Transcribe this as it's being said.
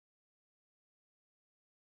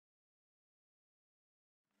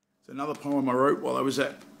Another poem I wrote while I was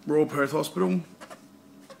at Royal Perth Hospital.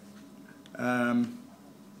 A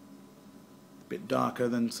bit darker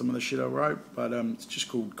than some of the shit I wrote, but it's just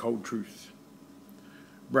called Cold Truth.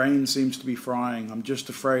 Brain seems to be frying. I'm just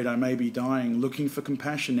afraid I may be dying. Looking for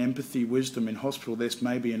compassion, empathy, wisdom. In hospital, this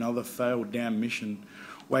may be another failed damn mission.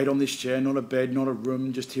 Wait on this chair, not a bed, not a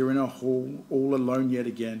room, just here in a hall, all alone yet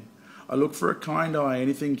again. I look for a kind eye,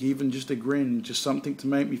 anything, even just a grin, just something to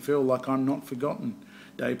make me feel like I'm not forgotten.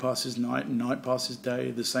 Day passes night and night passes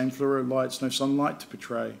day, the same fluoro lights, no sunlight to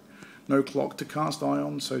portray. No clock to cast eye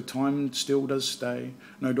on, so time still does stay.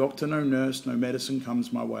 No doctor, no nurse, no medicine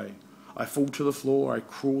comes my way. I fall to the floor, I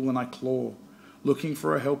crawl and I claw, looking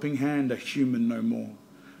for a helping hand, a human no more.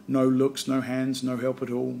 No looks, no hands, no help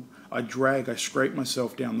at all. I drag, I scrape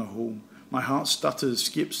myself down the hall. My heart stutters,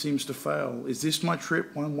 skip seems to fail. Is this my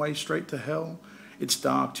trip, one way straight to hell? It's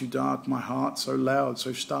dark, too dark, my heart so loud,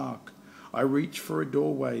 so stark. I reach for a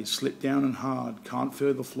doorway, slip down and hard. Can't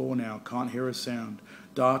feel the floor now, can't hear a sound.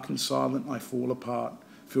 Dark and silent, I fall apart.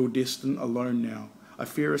 Feel distant, alone now. I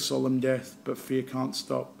fear a solemn death, but fear can't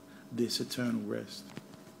stop this eternal rest.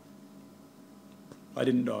 I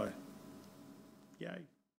didn't die. Yay.